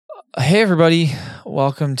Hey everybody,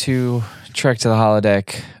 welcome to Trek to the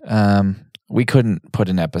Holodeck. We couldn't put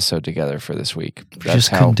an episode together for this week. That's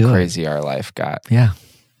how crazy our life got. Yeah.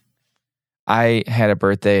 I had a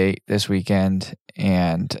birthday this weekend,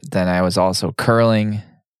 and then I was also curling.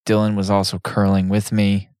 Dylan was also curling with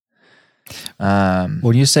me.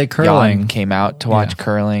 When you say curling, Jan came out to watch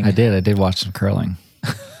curling. I did watch some curling.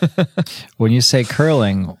 When you say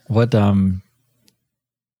curling, what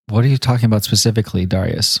are you talking about specifically,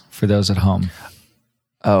 Darius, for those at home?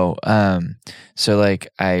 Oh, so like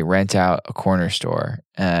I rent out a corner store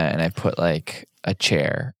and I put like a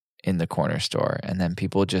chair in the corner store, and then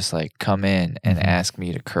people just like come in and ask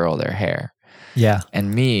me to curl their hair. Yeah.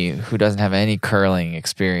 And me, who doesn't have any curling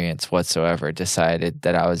experience whatsoever, decided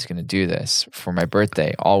that I was going to do this for my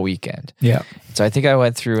birthday all weekend. Yeah. So I think I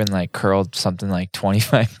went through and like curled something like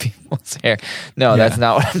 25 people's hair. No, that's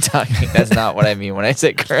not what I'm talking. That's not what I mean when I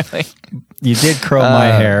say curling. You did curl my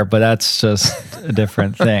hair, but that's just a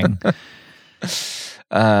different thing. It's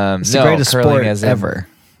the greatest sport ever,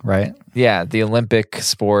 right? Yeah, the Olympic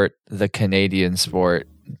sport, the Canadian sport,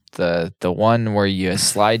 the one where you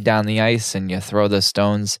slide down the ice and you throw the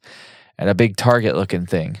stones at a big target looking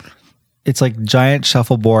thing. It's like giant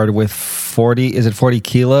shuffleboard with 40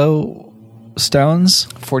 kilo stones?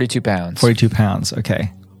 42 pounds. 42 pounds,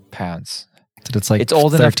 okay. Pounds. So it's like it's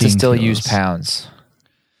old enough to still kilos. use pounds.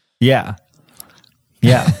 Yeah.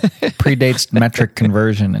 Yeah. Predates metric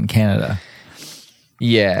conversion in Canada.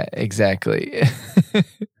 Yeah, exactly.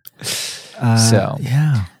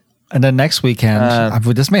 Yeah. And then next weekend,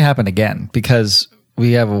 this may happen again because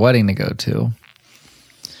we have a wedding to go to.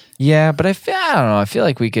 Yeah, but I don't know. I feel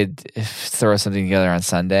like we could throw something together on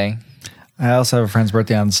Sunday. I also have a friend's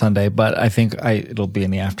birthday on Sunday, but I think it'll be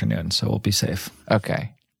in the afternoon, so we'll be safe.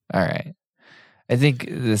 Okay. All right. I think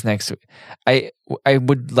this next week, I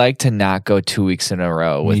would like to not go 2 weeks in a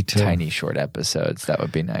row with tiny short episodes. That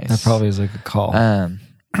would be nice. That probably is a good call.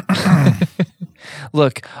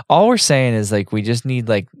 Look, all we're saying is like we just need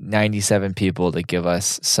like 97 people to give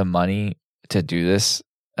us some money to do this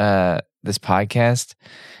this podcast,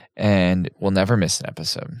 and we'll never miss an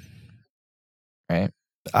episode. Right?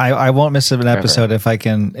 I won't miss an episode if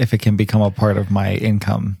it can become a part of my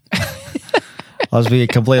income. I'll just be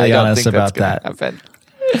completely honest about that.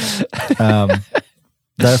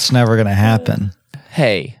 That's never going to happen.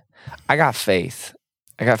 Hey, I got faith.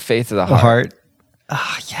 I got faith of the heart. The heart.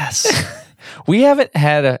 Ah, yes. We haven't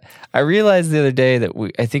had I realized the other day that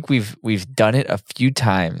I think we've done it a few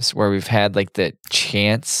times where we've had like the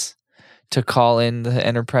chance to call in the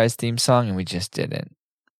Enterprise theme song and we just didn't.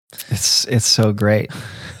 It's so great.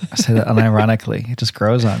 I say that unironically. It just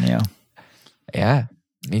grows on you. Yeah,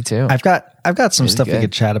 me too. I've got some stuff we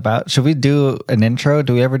could chat about. Should we do an intro?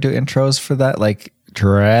 Do we ever do intros for that? Like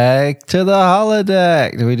Trek to the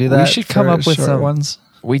Holodeck. Do we do that? We should come up with some ones.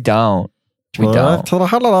 We don't. We don't. To the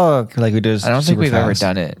Holodeck. Like we do. I don't think we've ever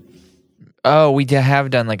done it. Oh, we have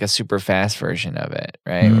done like a super fast version of it,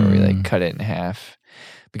 right? Where we like cut it in half.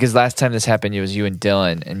 Because last time this happened, it was you and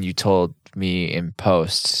Dylan, and you told me in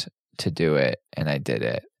post to do it, and I did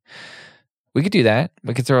it. We could do that.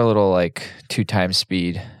 We could throw a little like 2 times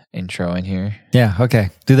speed intro in here. Yeah, okay.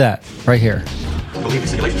 Do that right here. Believe the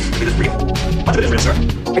simulations. It is real. Much of it is real, sir.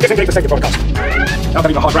 It disengage the safety protocols. Now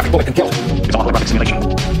that the holographic bullet can kill. It's a holographic simulation.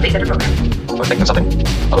 Please enter program. We're thinking of something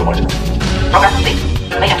a little more intimate. Program complete.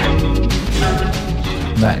 May enter.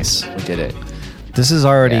 Nice. We did it. This is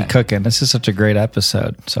already cooking. This is such a great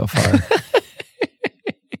episode so far.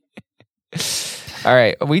 All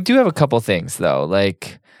right. We do have a couple things though.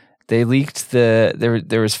 Like they leaked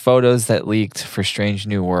there was photos that leaked for Strange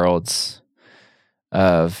New Worlds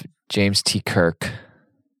of James T. Kirk,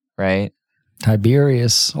 right?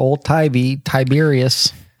 Tiberius. Old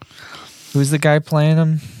Tiberius. Who's the guy playing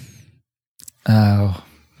him? Oh,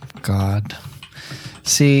 God.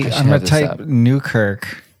 See, I'm going to type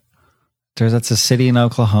Newkirk. That's a city in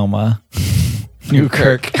Oklahoma.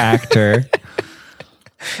 Newkirk actor.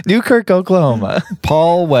 Newkirk, Oklahoma.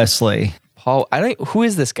 Paul Wesley. Who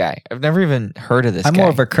is this guy? I've never even heard of this guy. I'm more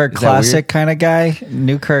of a Kirk Classic kind of guy.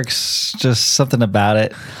 Newkirk's just something about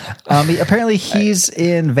it. Apparently he's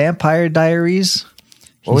in Vampire Diaries.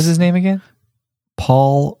 What was his name again?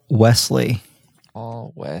 Paul Wesley.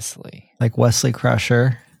 Paul Wesley. Like Wesley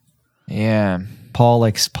Crusher. Yeah. Paul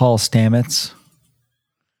Stamets.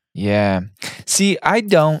 Yeah. See, I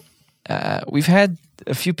don't. We've had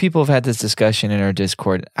a few people have had this discussion in our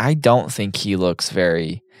Discord. I don't think he looks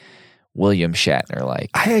very William Shatner like.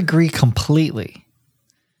 I agree completely.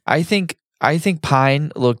 I think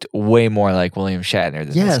Pine looked way more like William Shatner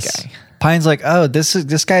than this guy. Pine's like, oh,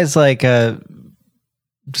 this guy's like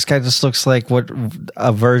This guy just looks like what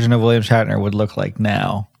a version of William Shatner would look like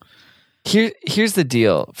now. Here's the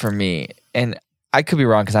deal for me, and I could be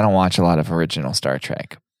wrong because I don't watch a lot of original Star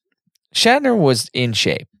Trek. Shatner was in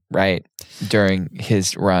shape, right, during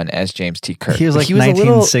his run as James T. Kirk. He was like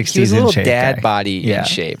 1960s he was a little in shape dad guy. body in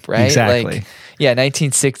shape, right? Exactly. Like, yeah,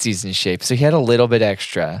 1960s in shape. So he had a little bit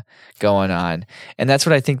extra going on, and that's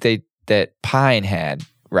what I think that Pine had,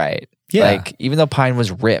 right? Yeah. Like even though Pine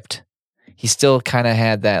was ripped, he still kind of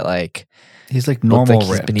had that like. He's like Looked normal like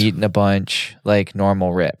he's ripped. been eating a bunch, like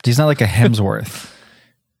normal ripped. He's not like a Hemsworth.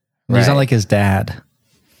 He's Right. not like his dad.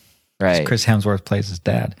 Right. Chris Hemsworth plays his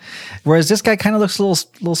dad. Whereas this guy kind of looks a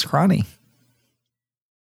little scrawny.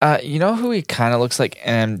 You know who he kind of looks like,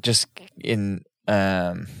 and just in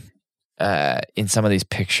some of these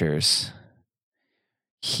pictures,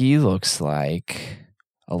 he looks like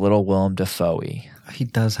a little Willem Dafoe, He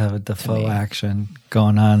does have a Defoe me. action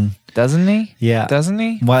going on. doesn't he? Yeah. Doesn't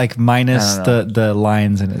he? Like minus I don't the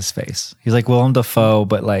lines in his face. He's like Willem Dafoe,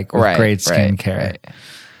 but like with great skin care.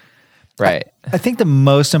 Right. I think the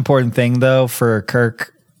most important thing though for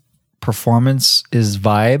Kirk performance is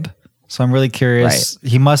vibe. So I'm really curious.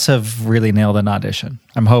 He must have really nailed an audition.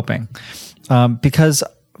 I'm hoping. Because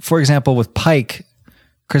for example, with Pike,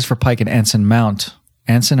 Christopher Pike and Anson Mount,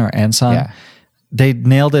 Anson or Anson, Yeah. they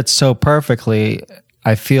nailed it so perfectly.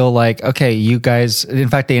 I feel like, okay, you guys, in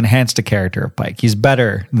fact, they enhanced the character of Pike. He's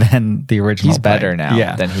better than the original He's better Pike.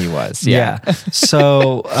 now than he was. Yeah.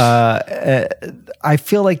 So I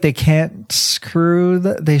feel like they can't screw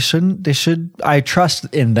they should. I trust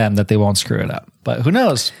in them that they won't screw it up. But who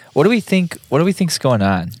knows? What do we think's going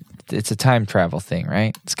on? It's a time travel thing,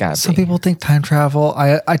 right? It's got to be. Some people think time travel.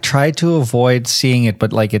 I try to avoid seeing it,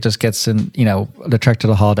 but like it just gets in, the Trek to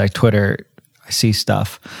the Holodeck Twitter. I see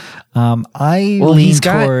stuff. Lean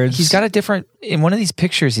towards. He's got a different, in one of these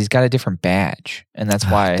pictures, he's got a different badge. And that's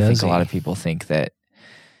why I Does think a he? lot of people think that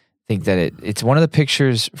it's one of the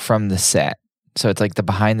pictures from the set. So it's like the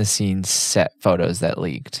behind the scenes set photos that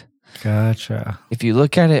leaked. Gotcha. If you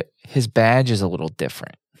look at it, his badge is a little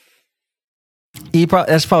different.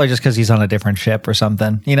 That's probably just because he's on a different ship or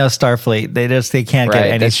something. Starfleet. They can't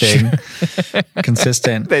Right, get that's anything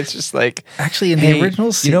consistent. It's just like, Actually, in hey, the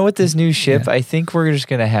original, you know what, this new ship, I think we're just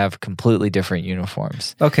going to have completely different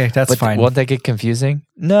uniforms. Okay, that's But fine. won't that get confusing?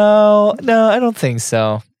 No, I don't think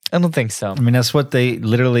so. I mean, that's what they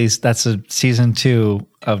literally. That's a season 2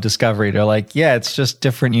 of Discovery. They're like, yeah, it's just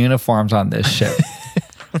different uniforms on this ship.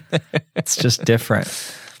 It's just different.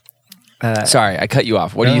 Sorry, I cut you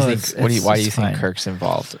off. What do you No, think? it's- Why do you it's think fine. Kirk's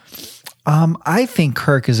involved? I think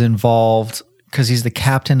Kirk is involved because he's the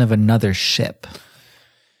captain of another ship.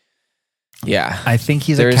 Yeah, I think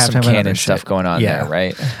he's there a is captain some of another canon stuff ship. going on there,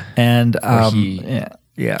 right? And he-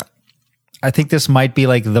 yeah. I think this might be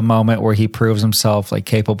like the moment where he proves himself like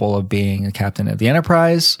capable of being a captain of the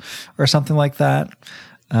Enterprise or something like that.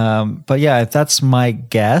 But yeah, that's my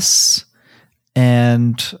guess,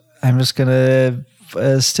 and I'm just gonna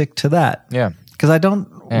stick to that. Yeah, Because I don't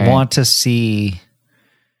right. want to see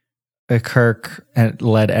a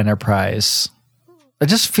Kirk-led Enterprise. It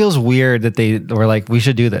just feels weird that they were like, we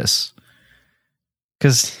should do this.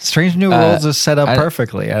 Because Strange New Worlds is set up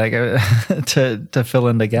perfectly to fill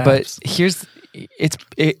in the gaps. But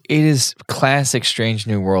it is classic Strange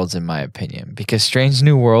New Worlds in my opinion, because Strange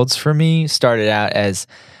New Worlds for me started out as,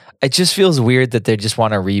 it just feels weird that they just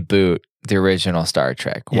want to reboot the original Star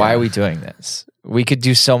Trek. Why Yeah. are we doing this? We could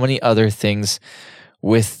do so many other things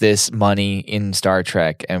with this money in Star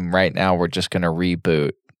Trek, and right now we're just going to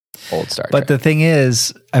reboot old Star Trek. But the thing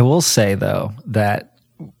is, I will say though that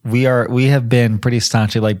we have been pretty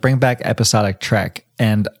staunchly like bring back episodic Trek,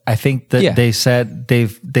 and I think that they said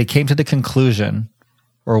they came to the conclusion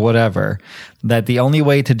or whatever that the only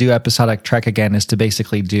way to do episodic Trek again is to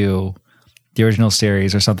basically do the original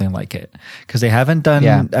series or something like it, because they haven't done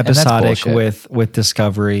and that's episodic bullshit. with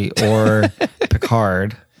Discovery or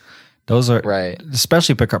Picard. Those are Right.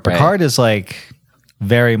 especially Picard. Right. Picard is like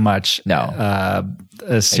very much No.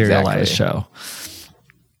 a serialized Exactly. show.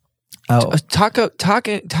 Oh,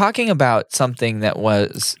 Talking about something that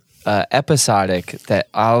was episodic that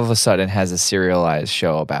all of a sudden has a serialized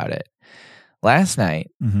show about it. Last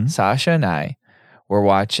night, Sasha and I were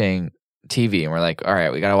watching TV and we're like, all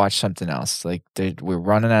right, we got to watch something else. Like we're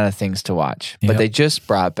running out of things to watch. But Yep. they just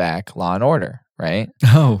brought back Law and Order, right?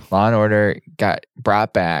 oh, Law and Order got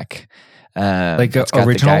brought back. Like it's got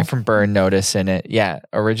original? the guy from Burn Notice in it. Yeah,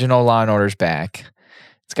 original Law and Order's back.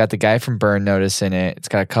 It's got the guy from Burn Notice in it. It's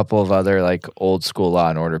got a couple of other like old school Law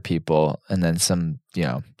and Order people, and then some,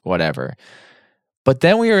 whatever. But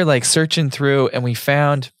then we were like searching through, and we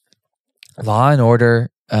found Law and Order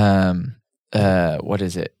what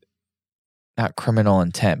is it? Not criminal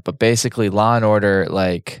intent, but basically Law and Order,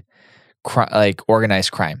 like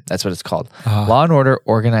organized crime. That's what it's called. Law and Order,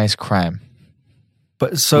 organized crime.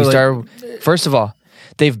 But so first of all,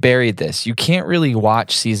 they've buried this. You can't really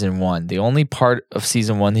watch season 1. The only part of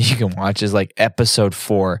season 1 that you can watch is like episode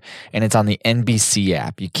 4, and it's on the NBC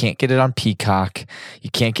app. You can't get it on Peacock. You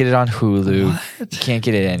can't get it on Hulu. What? You can't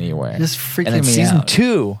get it anywhere. Just freaking and then me season out.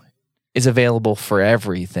 2 is available for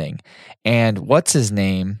everything. And what's his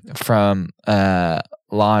name from Law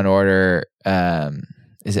and Order?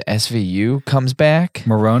 Is it SVU? Comes back.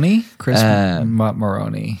 Maroney? Chris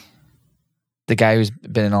Maroney. The guy who's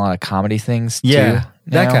been in a lot of comedy things. Yeah, too,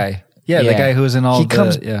 that now. guy. Yeah, the guy who was in all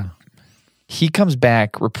He comes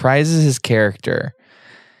back, reprises his character,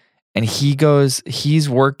 and he's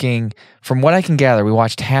working, from what I can gather, we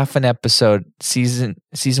watched half an episode, season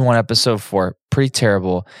 1, episode 4, pretty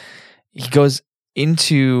terrible. He goes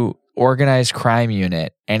into organized crime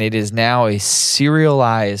unit, and it is now a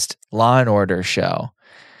serialized Law and Order show.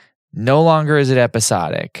 No longer is it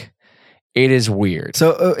episodic. It is weird.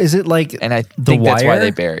 So is it like and I The think Wire? That's why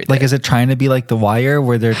they buried like, it. is it trying to be like The Wire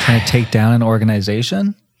where they're trying to take down an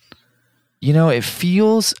organization? You know, it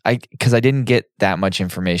feels, because I didn't get that much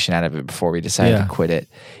information out of it before we decided to quit it.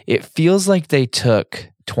 It feels like they took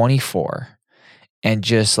 24 and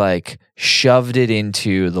just like shoved it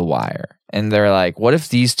into The Wire. And they're like, what if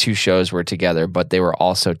these two shows were together, but they were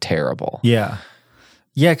also terrible? Yeah.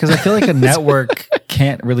 Yeah, because I feel like a network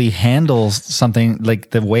can't really handle something like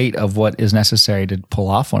the weight of what is necessary to pull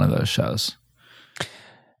off one of those shows.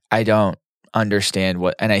 I don't understand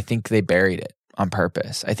and I think they buried it on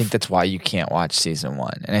purpose. I think that's why you can't watch season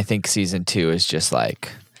 1. And I think season 2 is just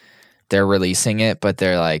like, they're releasing it, but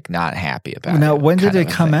they're like not happy about it. Now, when did it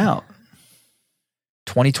come out?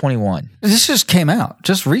 2021. This just came out,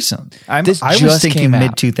 just recent. I was just thinking came out.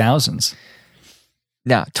 mid-2000s.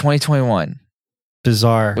 No, 2021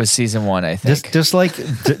 Bizarre. was season 1, I think. Just like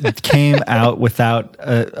came out without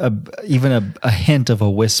even a hint of a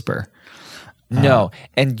whisper. No.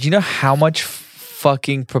 And you know how much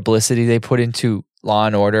fucking publicity they put into Law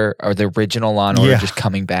and Order, or the original Law and Order, just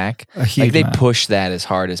coming back? A huge Like they amount. pushed that as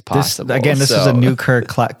hard as possible. This is a new Kirk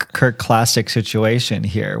Classic situation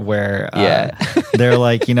here where they're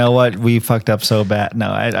like, you know what, we fucked up so bad.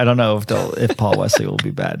 No, I don't know if Paul Wesley will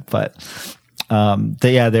be bad, but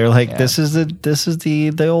they're like, this is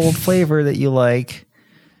the old flavor that you like.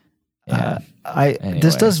 Anyway.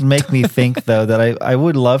 This does make me think though that I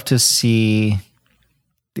would love to see,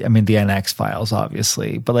 I mean, the NX Files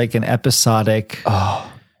obviously, but like an episodic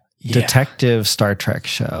detective Star Trek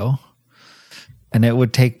show, and it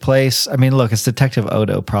would take place. I mean, look, it's Detective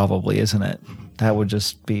Odo, probably, isn't it? That would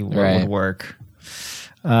just be what would work.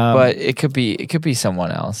 But it could be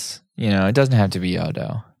someone else. You know, it doesn't have to be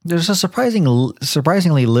Odo. There's a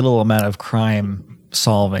surprisingly little amount of crime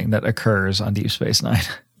solving that occurs on Deep Space Nine,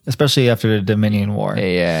 especially after the Dominion War.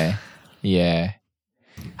 Yeah.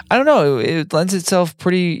 I don't know. It lends itself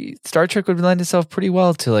Star Trek would lend itself pretty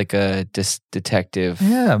well to like a detective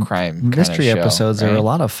crime mystery kind of show, episodes right? are a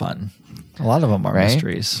lot of fun. A lot of them are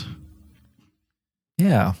mysteries.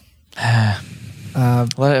 Yeah.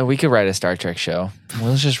 Well, we could write a Star Trek show.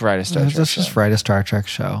 Let's just write a Star Trek show. Let's just write a Star Trek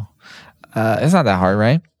show. It's not that hard,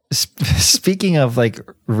 right? Speaking of like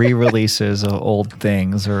re-releases of old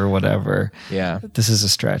things or whatever, this is a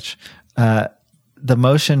stretch. The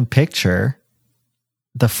motion picture,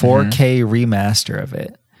 the 4K remaster of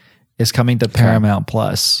it, is coming to Paramount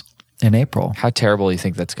Plus in April. How terrible do you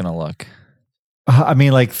think that's going to look? I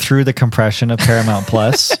mean, like through the compression of Paramount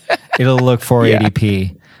Plus, it'll look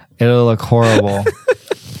 480p. It'll look horrible.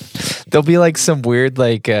 There'll be like some weird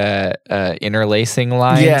like interlacing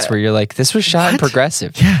lines where you're like, this was shot in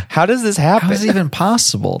progressive. Yeah. How does this happen? How is it even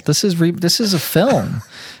possible? This is a film.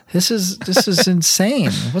 This is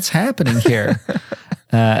insane. What's happening here?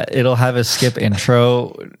 It'll have a skip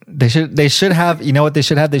intro. They should have, you know what they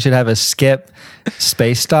should have? They should have a skip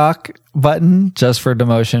space dock button just for the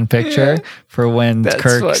motion picture for when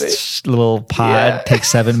Kirk's little pod takes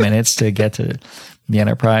 7 minutes to get to the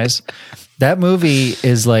Enterprise. That movie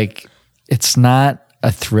is like, it's not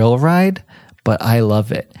a thrill ride, but I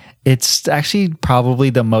love it. It's actually probably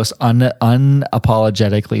the most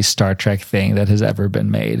unapologetically Star Trek thing that has ever been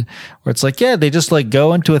made, where it's like, they just like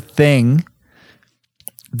go into a thing.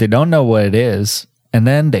 They don't know what it is, and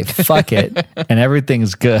then they fuck it, and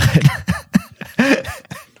everything's good.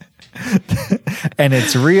 And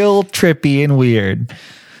it's real trippy and weird.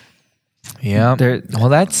 Yeah. Well,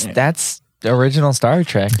 that's the original Star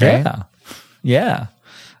Trek, right? Yeah.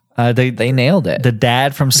 They nailed it. The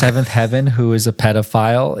dad from Seventh Heaven, who is a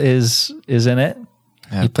pedophile, is in it.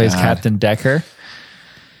 He plays Captain Decker.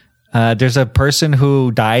 There's a person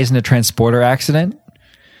who dies in a transporter accident.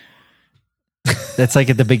 That's like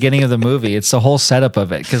at the beginning of the movie. It's the whole setup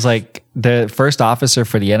of it. Because like the first officer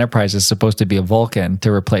for the Enterprise is supposed to be a Vulcan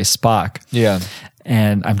to replace Spock. Yeah.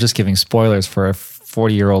 And I'm just giving spoilers for a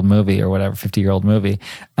 40-year-old movie or whatever, 50-year-old movie.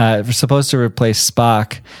 We're supposed to replace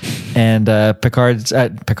Spock. And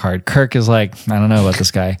Kirk is like, I don't know about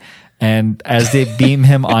this guy. And as they beam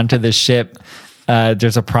him onto the ship,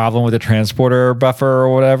 there's a problem with the transporter buffer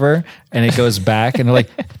or whatever, and it goes back, and they're like,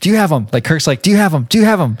 "Do you have them?" Like Kirk's like, "Do you have them? Do you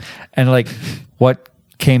have them?" And like, what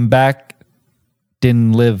came back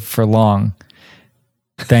didn't live for long.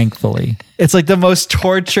 Thankfully, it's like the most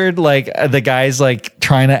tortured. Like the guy's like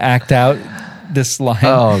trying to act out this line.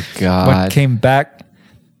 Oh God! What came back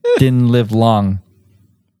didn't live long.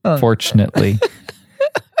 Fortunately.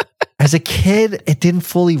 As a kid, it didn't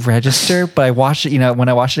fully register, but I watched it, when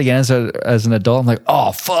I watched it again as an adult, I'm like,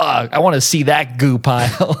 oh, fuck, I want to see that goo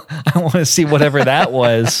pile. I want to see whatever that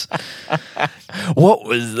was. What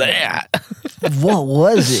was that? What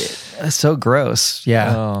was it? That's so gross.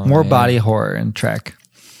 Yeah. More body horror in Trek.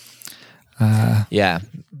 Yeah.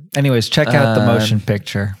 Anyways, check out the motion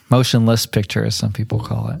picture. Motionless picture, as some people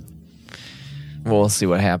call it. We'll see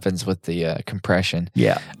what happens with the compression.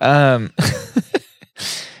 Yeah.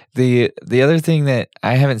 The other thing that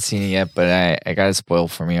I haven't seen it yet, but I got it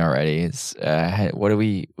spoiled for me already is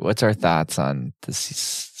what's our thoughts on the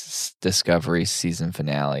Discovery season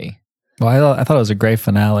finale? Well, I thought it was a great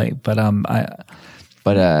finale, but in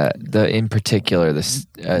particular the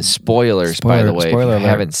spoilers, by the way, if you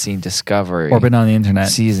haven't seen Discovery or been on the internet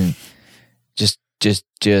season, just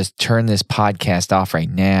turn this podcast off right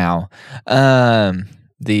now.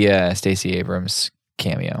 The Stacey Abrams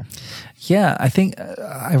cameo. Yeah, I think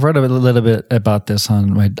I wrote a little bit about this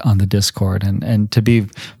on the Discord, and to be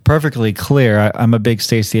perfectly clear, I'm a big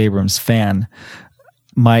Stacey Abrams fan.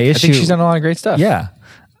 I think she's done a lot of great stuff. Yeah,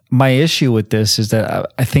 my issue with this is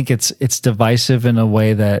that I think it's divisive in a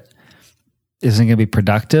way that isn't going to be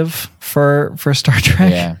productive for Star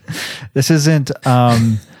Trek. Yeah. This isn't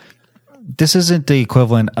the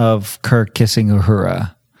equivalent of Kirk kissing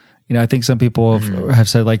Uhura. I think some people have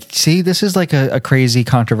said, like, see, this is like a crazy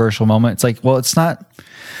controversial moment. It's like, well, it's not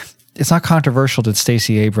controversial that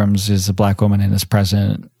Stacey Abrams is a black woman and is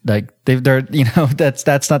president. Like they're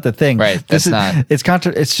that's not the thing. Right.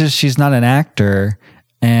 It's just she's not an actor,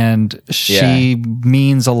 and she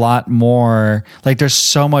means a lot more. Like there's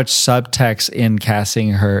so much subtext in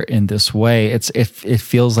casting her in this way. It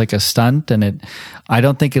feels like a stunt, and I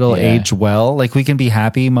don't think it'll age well. Like we can be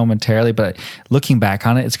happy momentarily, but looking back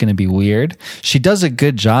on it, it's going to be weird. She does a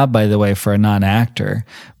good job, by the way, for a non-actor,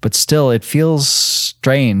 but still it feels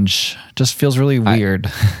strange. Just feels really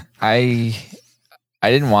weird. I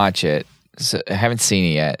didn't watch it. So I haven't seen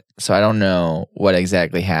it yet, so I don't know what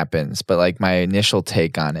exactly happens. But like my initial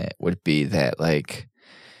take on it would be that like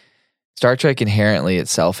Star Trek inherently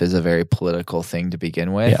itself is a very political thing to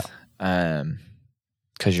begin with,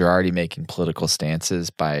 because you're already making political stances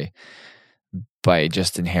by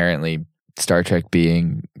just inherently Star Trek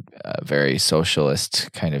being a very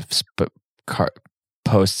socialist kind of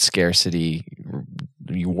post-scarcity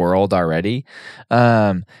world already.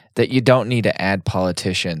 That you don't need to add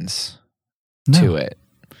politicians to it.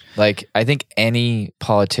 Like I think any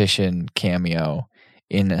politician cameo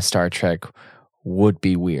in a Star Trek would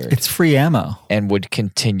be weird. It's free ammo and would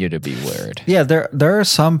continue to be weird. Yeah, there are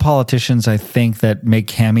some politicians I think that make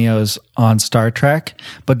cameos on Star Trek,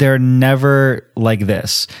 but they're never like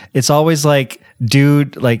this. It's always like,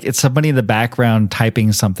 dude, like it's somebody in the background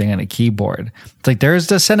typing something on a keyboard. It's like there's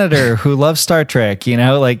the senator who loves Star Trek,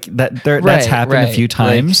 like that. That's happened a few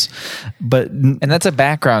times, and that's a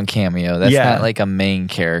background cameo. That's not like a main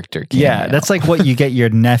character cameo. Yeah, that's like what you get your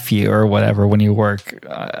nephew or whatever when you work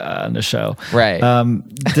on the show. Right.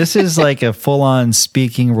 This is like a full-on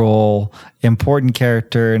speaking role, important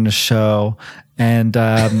character in the show, and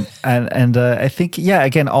I think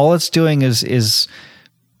again, all it's doing is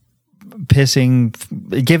giving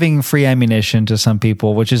free ammunition to some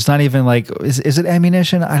people, which is not even like, is it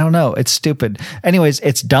ammunition? I don't know. It's stupid. Anyways,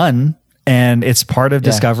 it's done and it's part of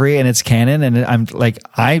Discovery and it's canon. And I'm like,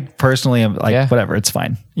 I personally am like, whatever, it's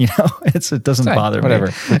fine. It doesn't bother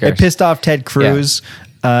me. It pissed off Ted Cruz,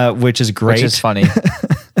 which is great. Which is funny.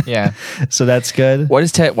 Yeah. So that's good.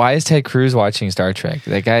 Why is Ted Cruz watching Star Trek?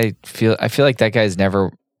 That guy I feel like that guy's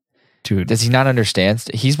never, dude, does he not understand?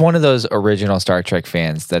 He's one of those original Star Trek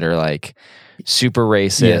fans that are like super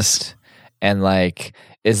racist and like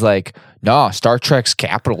is like, no, Star Trek's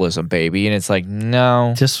capitalism, baby. And it's like,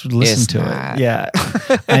 no. Just listen to not. it. Yeah.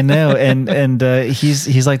 I know. And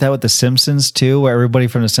he's like that with The Simpsons too, where everybody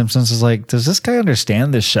from The Simpsons is like, does this guy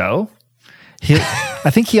understand this show?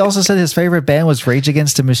 I think he also said his favorite band was Rage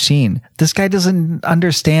Against the Machine. This guy doesn't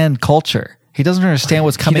understand culture. He doesn't understand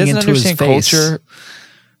what's coming into his face. Culture.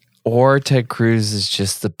 Or Ted Cruz is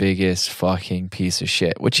just the biggest fucking piece of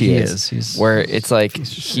shit, which he is. He's where it's like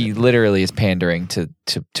he literally is pandering to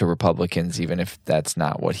Republicans, even if that's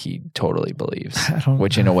not what he totally believes,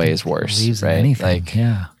 which in a way is worse, right? Anything. Like,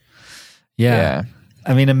 yeah.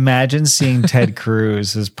 I mean, imagine seeing Ted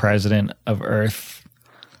Cruz as president of Earth.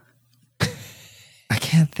 I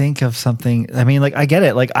can't think of something. I mean, like, I get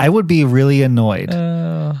it. Like, I would be really annoyed,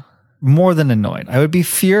 more than annoyed. I would be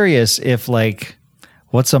furious if like.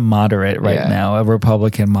 What's a moderate right now? A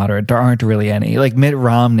Republican moderate? There aren't really any. Like Mitt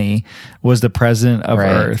Romney was the president of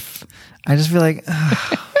Earth. I just feel like,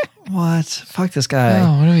 what? Fuck this guy.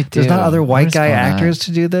 Oh, what do we do? There's not other white guy actors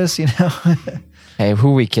to do this, you know? Hey, who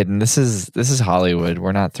are we kidding? This is Hollywood.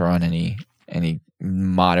 We're not throwing any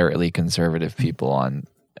moderately conservative people on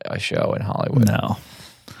a show in Hollywood. No.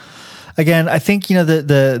 Again, I think, you know,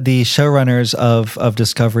 the showrunners of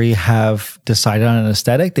Discovery have decided on an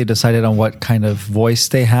aesthetic. They decided on what kind of voice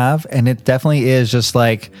they have. And it definitely is just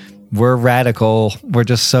like, we're radical. We're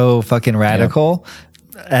just so fucking radical.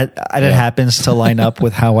 Yep. And it happens to line up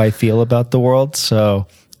with how I feel about the world. So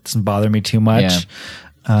it doesn't bother me too much.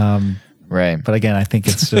 Yeah. Right. But again, I think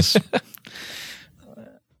it's just...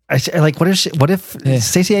 what if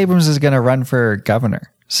Stacey Abrams is going to run for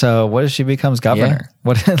governor? So what if she becomes governor? Yeah.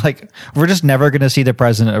 What, like, we're just never going to see the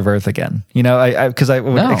president of Earth again. You know, because I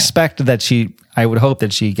would expect that I would hope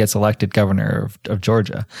that she gets elected governor of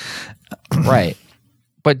Georgia. Right.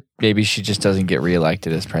 But maybe she just doesn't get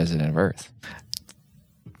reelected as president of Earth.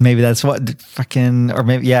 Maybe that's what fucking, or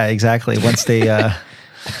maybe, yeah, exactly. Once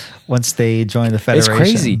they join the Federation. It's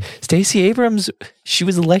crazy. Stacey Abrams, she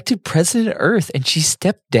was elected president of Earth and she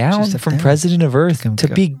stepped down from president of Earth to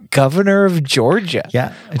be governor of Georgia.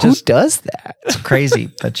 Yeah. Who does that? It's crazy,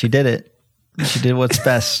 but she did it. She did what's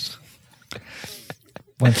best.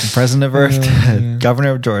 Went from president of Earth to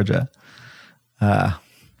governor of Georgia.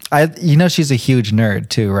 She's a huge nerd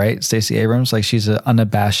too, right? Stacey Abrams, like she's an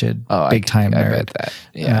unabashed, big time nerd. I get that.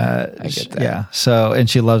 Yeah, I get that. Yeah. So, and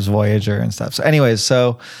she loves Voyager and stuff. So, anyways,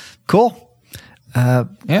 cool. I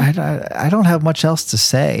don't have much else to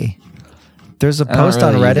say. There's a post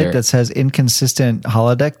on Reddit that says inconsistent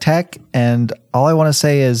holodeck tech, and all I want to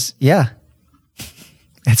say is,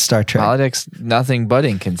 it's Star Trek. Holodeck's nothing but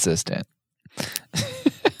inconsistent.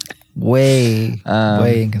 way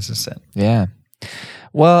inconsistent. Yeah.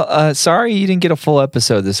 Well, sorry you didn't get a full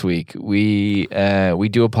episode this week. We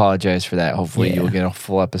do apologize for that. Hopefully you'll get a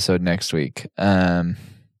full episode next week.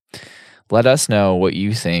 Let us know what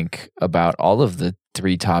you think about all of the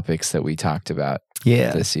 3 topics that we talked about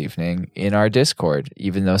this evening in our Discord,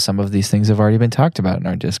 even though some of these things have already been talked about in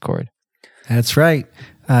our Discord. That's right.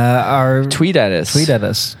 Tweet at us. Tweet at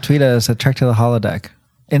us at Trek to the Holodeck.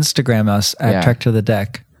 Instagram us at Trek to the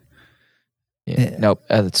Deck. Yeah. Nope.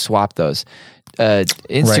 Let's swap those.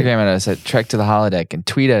 Instagram at us at Trek to the Holodeck and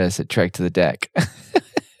tweet at us at Trek to the Deck.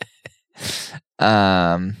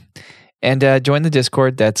 And join the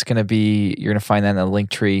Discord. That's going to be, you're going to find that in the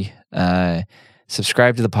link tree.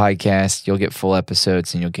 Subscribe to the podcast. You'll get full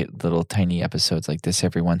episodes and you'll get little tiny episodes like this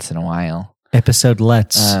every once in a while.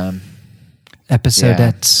 Episodettes.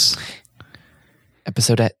 Episodettes.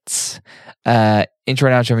 Intro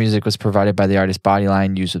and outro music was provided by the artist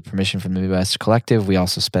Bodyline, used with permission from the Midwest Collective. We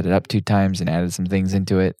also sped it up 2 times and added some things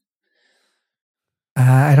into it.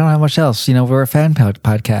 I don't have much else. You know, we're a fan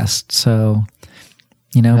podcast, so...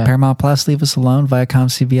 You know, Paramount Plus, leave us alone. Viacom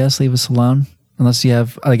CBS, leave us alone. Unless you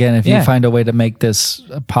have, again, if you find a way to make this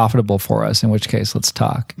profitable for us, in which case, let's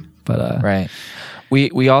talk. But right.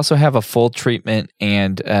 We also have a full treatment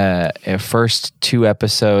and a first 2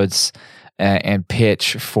 episodes and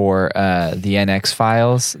pitch for the NX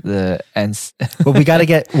files. Well,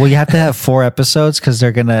 we have to have 4 episodes because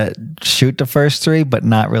they're going to shoot the first 3, but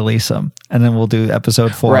not release them. And then we'll do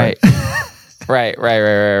episode 4. Right.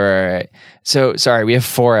 Right. So, sorry, we have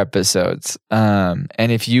 4 episodes. And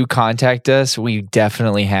if you contact us, we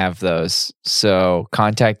definitely have those. So,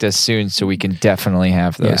 contact us soon so we can definitely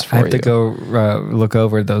have those for you. I have to go look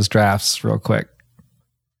over those drafts real quick.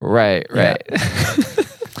 Right. Yeah.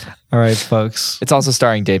 All right, folks. It's also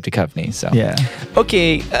starring Dave Duchovny. So,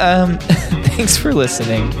 okay. Thanks for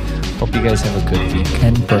listening. Hope you guys have a good week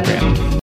and program.